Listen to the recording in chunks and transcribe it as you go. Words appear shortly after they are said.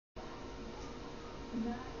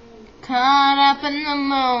Caught up in the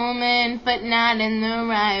moment, but not in the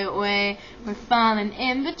right way. We're falling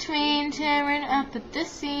in between, tearing up at the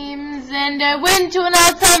seams. And I went to an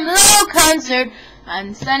all-time low concert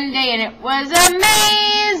on Sunday, and it was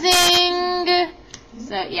amazing.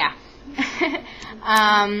 So, yeah.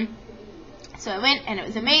 So I went, and it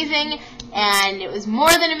was amazing, and it was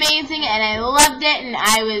more than amazing, and I loved it, and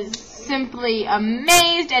I was simply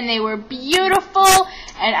amazed, and they were beautiful,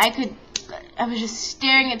 and I was just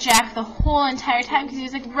staring at Jack the whole entire time because he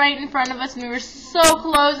was like right in front of us and we were so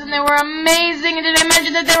close and they were amazing. And did I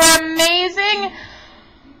mention that they were amazing?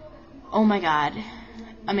 Oh my god.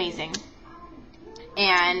 Amazing.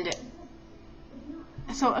 And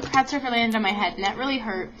so a crowd surfer landed on my head and that really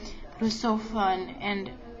hurt. But it was so fun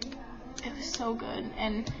and it was so good.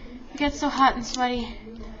 And it gets so hot and sweaty.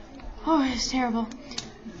 Oh, it was terrible.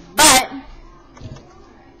 But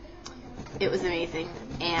it was amazing,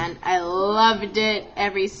 and I loved it,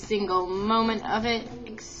 every single moment of it,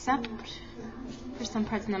 except for some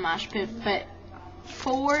parts in the mosh pit, but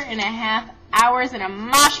 4.5 hours in a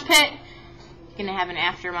mosh pit, you're gonna have an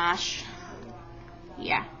after mosh.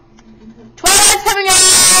 Yeah. Twilight's coming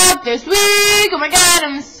up this week! Oh my god,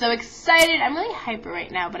 I'm so excited. I'm really hyper right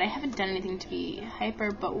now, but I haven't done anything to be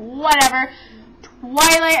hyper, but whatever.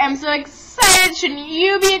 Twilight, I'm so excited. Shouldn't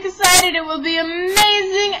you be excited? It will be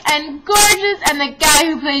amazing and gorgeous. And the guy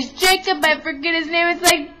who plays Jacob, I forget his name, it's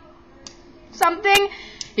like something.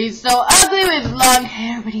 He's so ugly with long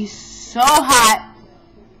hair, but he's so hot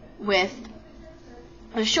with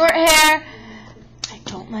the short hair. I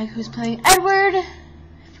don't like who's playing Edward. I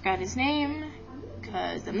forgot his name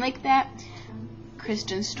because I'm like that.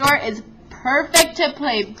 Kristen Stewart is perfect to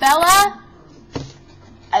play Bella.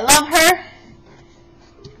 I love her.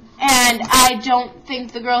 And I don't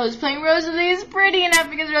think the girl who's playing Rosalie is pretty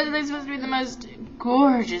enough because Rosalie's supposed to be the most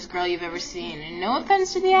gorgeous girl you've ever seen. And no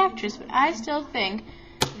offense to the actress, but I still think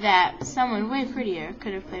that someone way prettier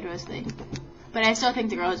could have played Rosalie. But I still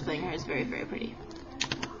think the girl who's playing her is very, very pretty.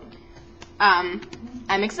 I'm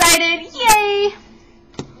excited. Yay!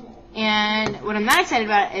 And what I'm not excited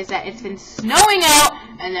about is that it's been snowing out,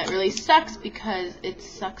 and that really sucks because it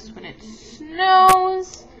sucks when it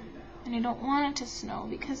snows. And I don't want it to snow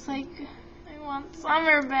because, like, I want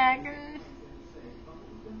summer back.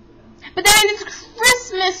 But then it's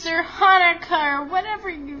Christmas or Hanukkah or whatever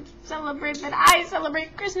you celebrate. But I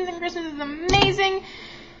celebrate Christmas, and Christmas is amazing.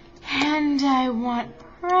 And I want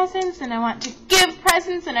presents, and I want to give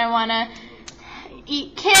presents, and I want to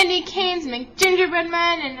eat candy canes, make gingerbread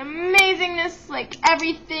men, and amazingness, like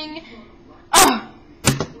everything. Oh!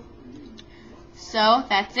 So,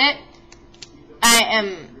 that's it.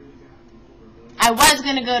 I was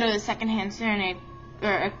going to go to a Secondhand Serenade, or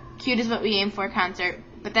a Cute Is What We Aim For concert,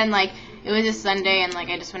 but then, like, it was a Sunday, and, like,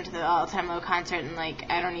 I just went to the All-Time Low concert, and, like,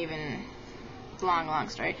 I don't even, it's a long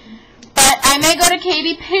story. But I may go to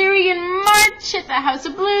Katy Perry in March at the House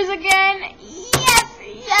of Blues again. Yes,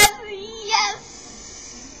 yes,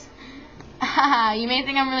 yes! You may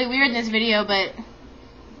think I'm really weird in this video, but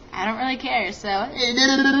I don't really care, so.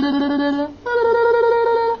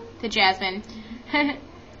 To Jasmine.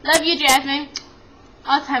 Love you, Jasmine.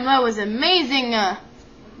 All-Time Low was amazing. I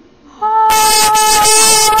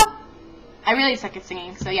really suck at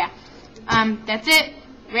singing, so yeah. That's it.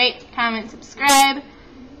 Rate, comment, subscribe,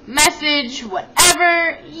 message,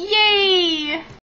 whatever. Yay!